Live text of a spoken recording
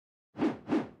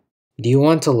Do you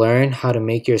want to learn how to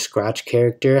make your Scratch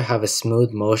character have a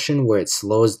smooth motion where it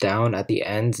slows down at the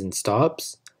ends and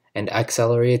stops, and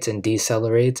accelerates and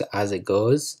decelerates as it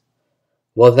goes?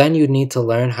 Well, then you need to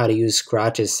learn how to use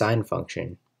Scratch's Sine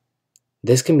function.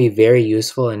 This can be very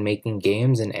useful in making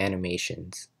games and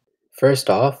animations. First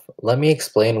off, let me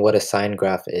explain what a sine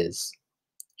graph is.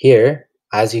 Here,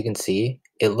 as you can see,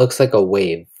 it looks like a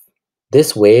wave.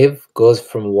 This wave goes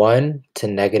from 1 to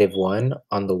 -1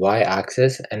 on the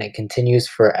y-axis, and it continues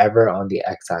forever on the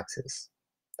x-axis.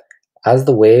 As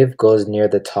the wave goes near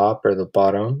the top or the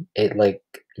bottom, it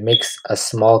makes a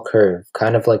small curve,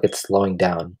 kind of like it's slowing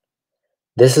down.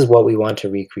 This is what we want to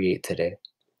recreate today.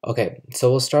 Okay, so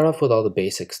we'll start off with all the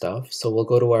basic stuff. So we'll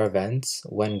go to our events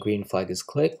when green flag is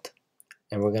clicked,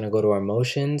 and we're going to go to our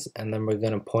motions, and then we're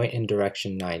going to point in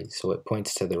direction 90, so it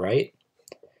points to the right.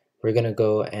 We're going to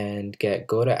go and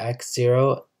go to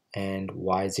x0 and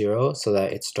y0 so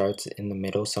that it starts in the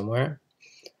middle somewhere.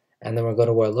 And then we'll go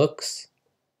to our looks,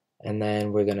 and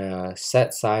then we're going to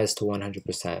set size to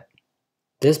 100%.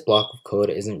 This block of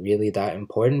code isn't really that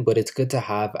important, but it's good to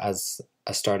have as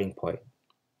a starting point.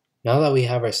 Now that we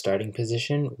have our starting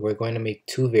position, we're going to make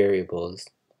two variables.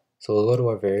 So we'll go to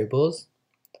our variables.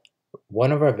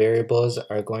 One of our variables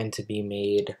are going to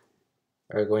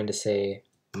say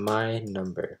my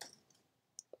number.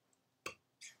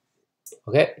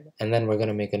 Okay, and then we're going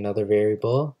to make another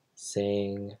variable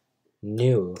saying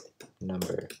new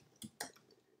number.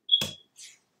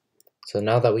 So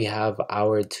now that we have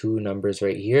our two numbers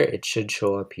right here, it should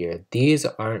show up here. These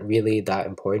aren't really that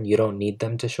important. You don't need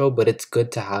them to show, but it's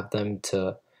good to have them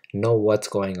to know what's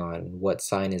going on, what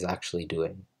Sine is actually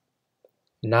doing.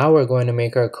 Now we're going to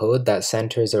make our code that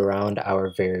centers around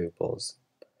our variables.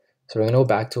 So we're going to go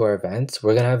back to our events.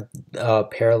 We're going to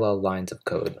have parallel lines of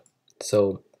code.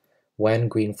 So when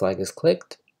green flag is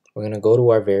clicked, we're going to go to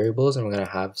our variables and we're going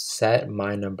to have set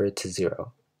my number to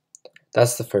 0.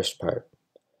 That's the first part.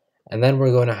 And then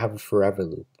we're going to have a forever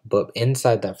loop. But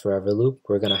inside that forever loop,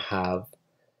 we're going to have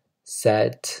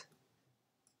set,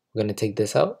 we're going to take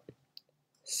this out,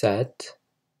 set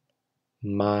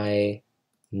my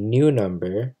new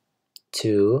number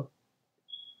to,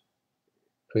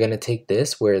 we're going to take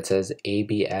this where it says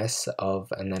ABS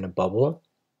of and then a bubble.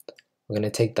 We're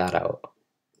going to take that out.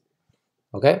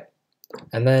 Okay?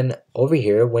 And then over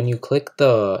here, when you click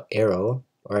the arrow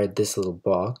or this little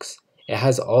box, it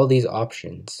has all these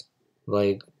options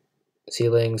like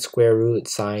ceiling, square root,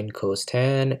 sine, cos,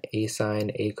 tan,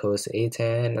 asine, acos,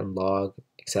 atan, and log,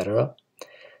 etc.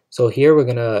 So here we're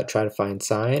going to try to find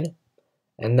sine,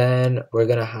 and then we're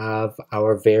going to have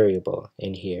our variable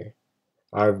in here,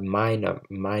 our my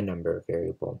number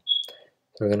variable.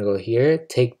 So we're going to go here,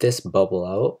 take this bubble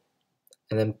out,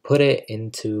 and then put it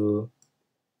into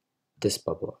this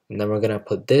bubble. And then we're going to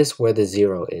put this where the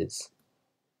 0 is.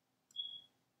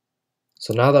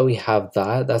 So now that we have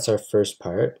that, that's our first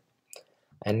part.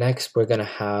 And next we're going to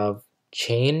have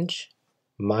change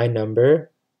my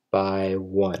number by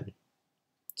 1.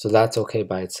 So that's okay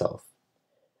by itself.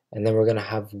 And then we're going to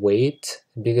have wait,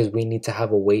 because we need to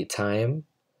have a wait time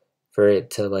for it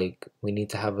to we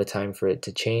need to have a time for it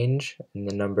to change and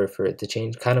the number for it to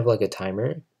change, kind of like a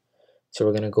timer. So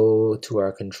we're going to go to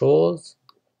our controls.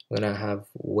 We're going to have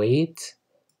wait.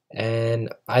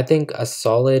 And I think a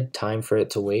solid time for it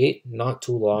to wait, not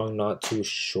too long, not too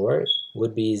short,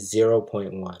 would be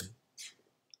 0.1.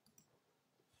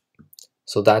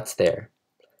 So that's there.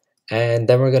 And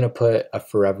then we're going to put a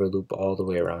forever loop all the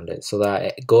way around it so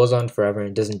that it goes on forever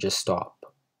and doesn't just stop.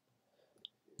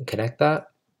 Connect that.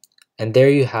 And there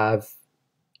you have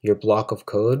your block of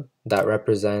code that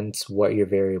represents what your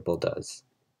variable does.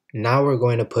 Now we're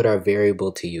going to put our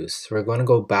variable to use. So we're going to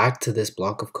go back to this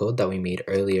block of code that we made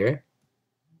earlier.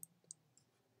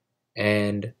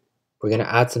 And we're going to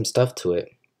add some stuff to it.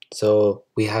 So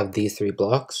we have these three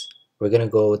blocks. We're going to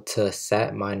go to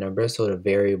set my number, so the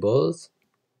variables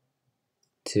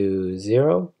to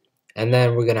 0. And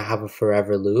then we're going to have a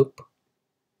forever loop.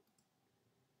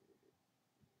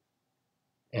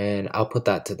 And I'll put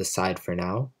that to the side for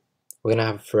now. We're going to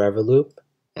have a forever loop.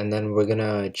 And then we're going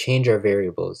to change our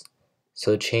variables.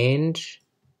 So change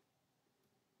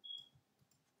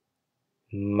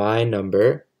my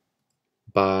number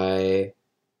by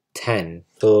 10.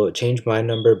 So change my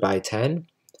number by 10.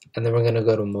 And then we're going to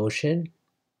go to motion.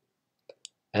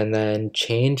 And then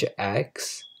change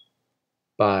x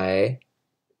by,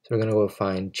 so we're going to go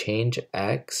find change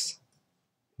x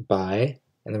by,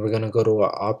 and then we're going to go to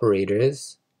our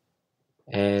operators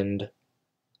and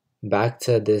back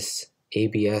to this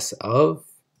ABS of,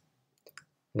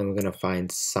 and then we're going to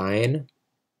find sine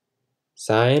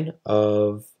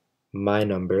of my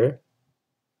number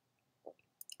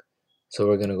So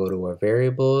we're going to go to our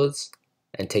variables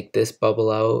and take this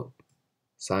bubble out,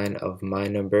 sine of my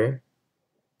number,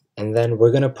 and then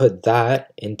we're going to put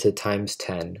that into times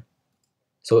 10.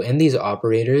 So in these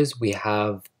operators, we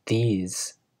have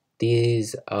these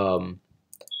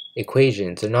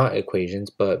equations, or not equations,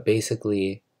 but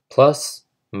basically plus,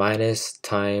 minus,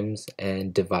 times,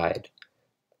 and divide.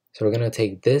 So we're going to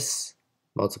take this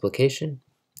multiplication,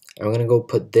 and we're going to go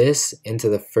put this into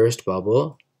the first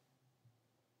bubble.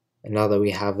 And now that we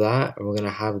have that, we're going to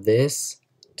have this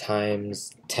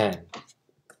times 10.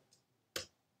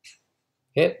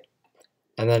 Okay?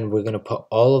 And then we're going to put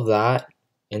all of that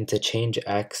into change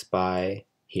x by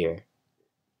here.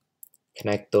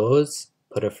 Connect those,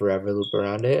 put a forever loop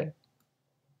around it,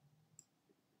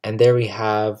 and there we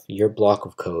have your block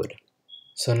of code.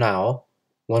 So now,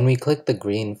 when we click the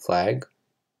green flag,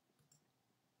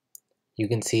 you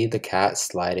can see the cat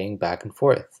sliding back and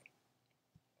forth.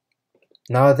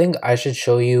 Now I think I should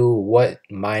show you what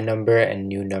my number and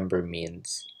new number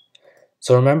means.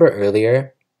 So remember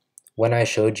earlier, when I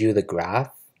showed you the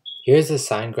graph, here's the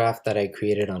sine graph that I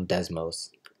created on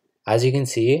Desmos. As you can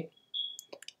see,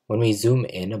 when we zoom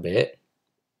in a bit,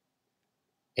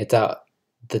 it's at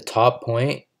the top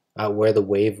point at where the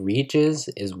wave reaches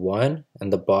is 1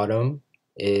 and the bottom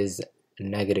is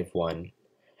 -1.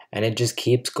 And it just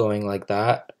keeps going like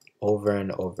that over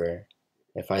and over.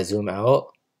 If I zoom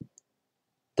out,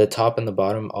 the top and the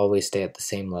bottom always stay at the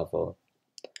same level.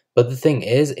 But the thing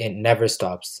is, it never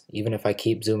stops. Even if I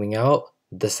keep zooming out,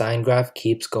 the sine graph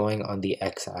keeps going on the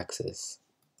x-axis.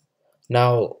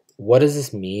 Now, what does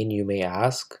this mean, you may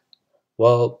ask?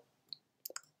 Well,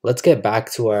 let's get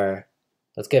back to our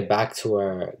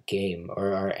game,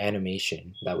 or our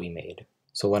animation that we made.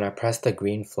 So when I press the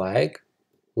green flag,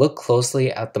 look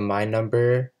closely at the my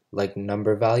number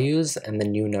number values and the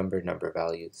new number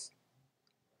values.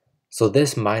 So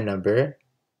this my number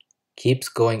keeps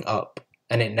going up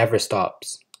and it never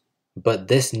stops. But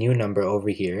this new number over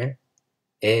here,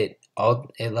 it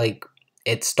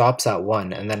stops at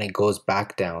 1 and then it goes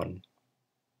back down.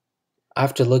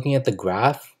 After looking at the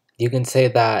graph, you can say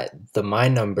that the my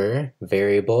number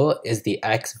variable is the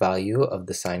x value of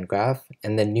the sine graph,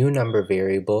 and the new number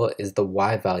variable is the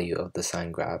y value of the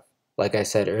sine graph. Like I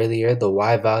said earlier, the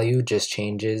y value just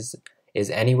changes, is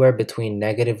anywhere between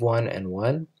 -1 and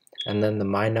 1, and then the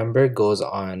my number goes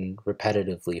on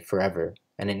repetitively forever,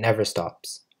 and it never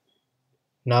stops.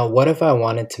 Now, what if I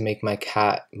wanted to make my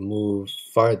cat move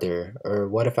farther, or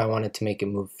what if I wanted to make it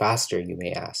move faster, you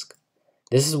may ask?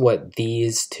 This is what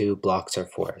these two blocks are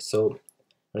for. So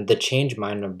the change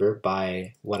my number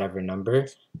by whatever number,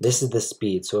 this is the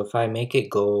speed. So if I make it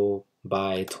go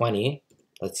by 20,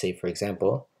 let's say for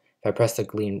example, if I press the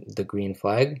green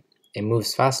flag, it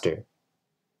moves faster.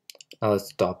 Now let's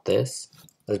stop this.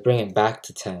 Let's bring it back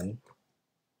to 10.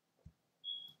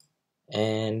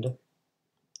 And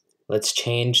let's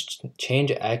change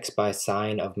x by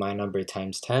sine of my number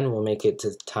times 10. We'll make it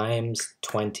to times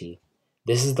 20.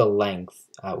 This is the length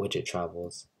at which it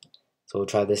travels. So we'll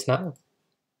try this now.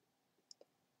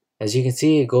 As you can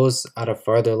see, it goes at a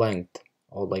farther length,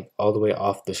 all the way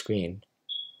off the screen.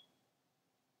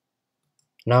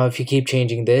 Now if you keep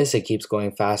changing this, it keeps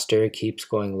going faster, it keeps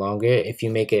going longer. If you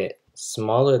make it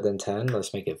smaller than 10,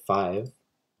 let's make it 5,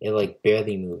 it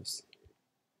barely moves.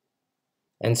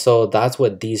 And so that's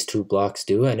what these two blocks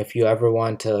do. And if you ever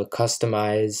want to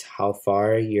customize how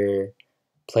far your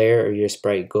player or your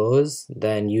sprite goes,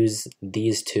 then use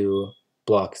these two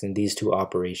blocks and these two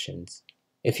operations.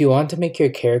 If you want to make your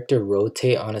character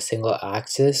rotate on a single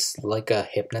axis like a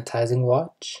hypnotizing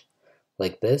watch,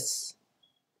 like this,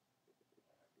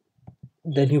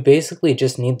 then you basically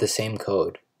just need the same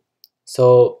code.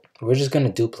 So we're just going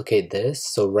to duplicate this.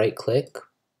 So right click,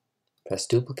 press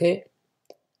duplicate.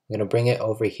 I'm going to bring it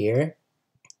over here.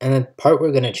 And the part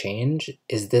we're going to change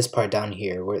is this part down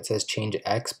here where it says change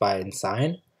x by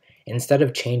sine. Instead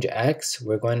of change x,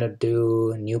 we're going to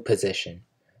do new position.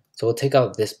 So we'll take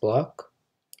out this block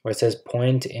where it says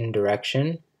point in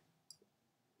direction.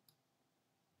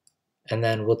 And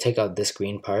then we'll take out this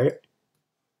green part,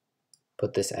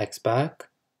 put this x back,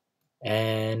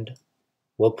 and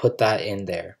we'll put that in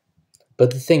there. But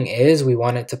the thing is, we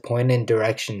want it to point in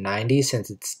direction 90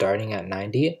 since it's starting at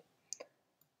 90.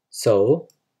 So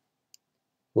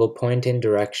we'll point in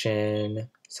direction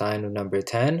sine of number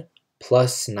 10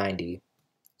 plus 90.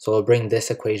 So we'll bring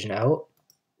this equation out,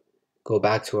 go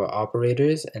back to our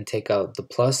operators and take out the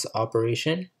plus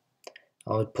operation.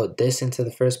 I would put this into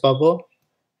the first bubble,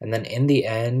 and then in the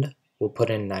end, we'll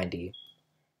put in 90.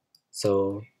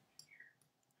 So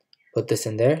put this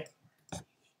in there,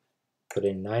 put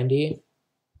in 90,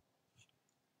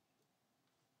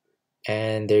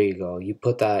 And there you go. You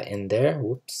put that in there.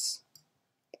 Whoops.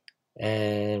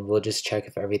 And we'll just check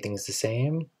if everything's the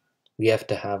same. We have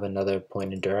to have another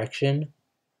point in direction.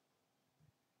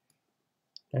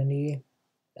 90.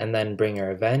 And then bring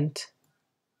our event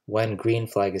when green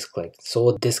flag is clicked. So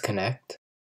we'll disconnect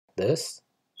this.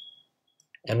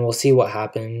 And we'll see what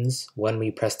happens when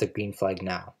we press the green flag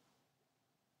now.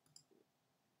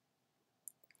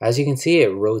 As you can see,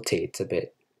 it rotates a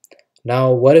bit.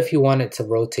 Now, what if you want it to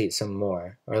rotate some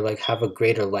more, or like have a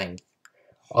greater length?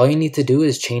 All you need to do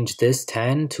is change this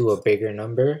 10 to a bigger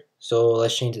number. So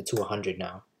let's change it to 100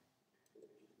 now.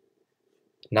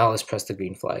 Now let's press the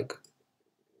green flag.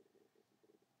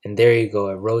 And there you go,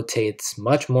 it rotates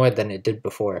much more than it did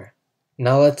before.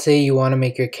 Now let's say you want to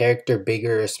make your character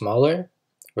bigger or smaller.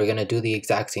 We're going to do the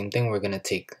exact same thing. We're going to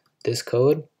take this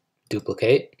code,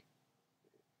 duplicate.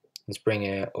 Let's bring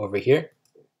it over here.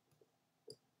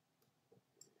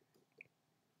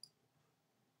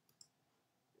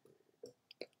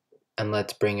 And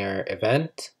let's bring our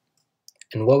event.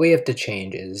 And what we have to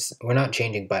change is, we're not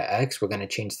changing by X, we're going to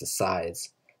change the size.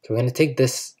 So we're going to take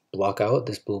this block out,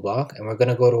 this blue block, and we're going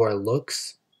to go to our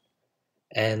looks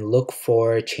and look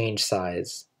for change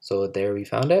size. So there we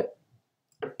found it,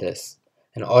 this.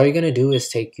 And all you're going to do is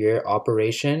take your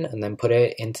operation and then put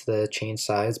it into the change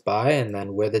size by, and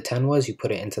then where the 10 was, you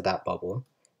put it into that bubble.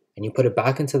 And you put it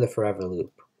back into the forever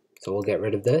loop. So we'll get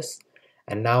rid of this.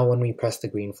 And now when we press the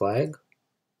green flag,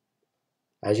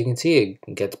 as you can see,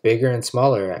 it gets bigger and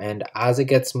smaller, and as it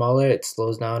gets smaller, it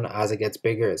slows down. As it gets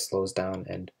bigger, it slows down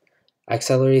and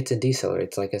accelerates and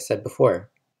decelerates, like I said before.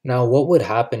 Now, what would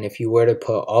happen if you were to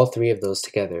put all three of those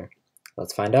together?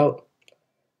 Let's find out.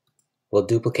 We'll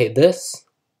duplicate this,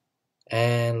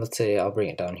 and let's say I'll bring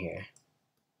it down here.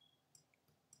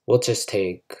 We'll just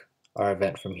take our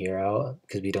event from here out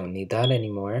because we don't need that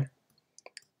anymore.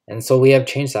 And so we have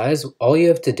change size. All you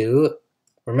have to do,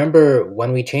 remember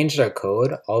when we changed our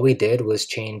code, all we did was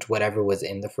change whatever was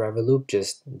in the forever loop,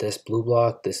 just this blue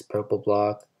block, this purple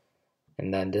block,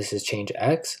 and then this is change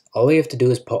X. All we have to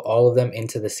do is put all of them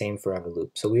into the same forever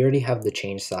loop. So we already have the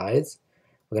change size.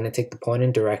 We're going to take the point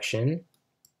in direction,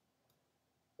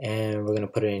 and we're going to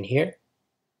put it in here.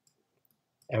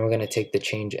 And we're going to take the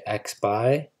change X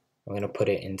by, we're going to put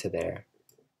it into there.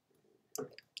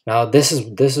 Now this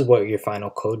is what your final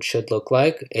code should look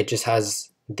like. It just has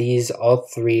all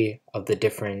three of the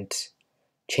different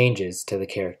changes to the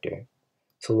character.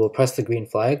 So we'll press the green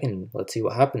flag and let's see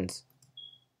what happens.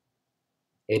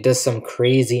 It does some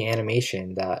crazy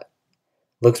animation that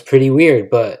looks pretty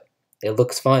weird, but it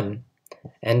looks fun.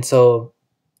 And so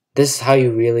this is how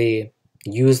you really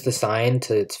use the Sine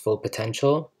to its full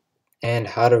potential and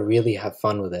how to really have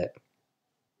fun with it.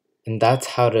 And that's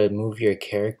how to move your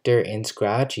character in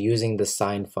Scratch using the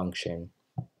Sine function.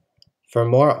 For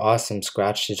more awesome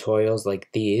Scratch tutorials like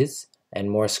these, and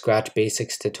more Scratch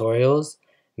Basics tutorials,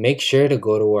 make sure to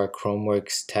go to our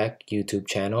Chromeworks Tech YouTube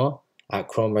channel at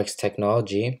Chromeworks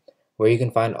Technology, where you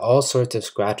can find all sorts of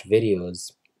Scratch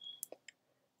videos.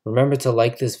 Remember to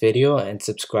like this video and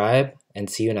subscribe, and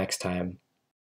see you next time.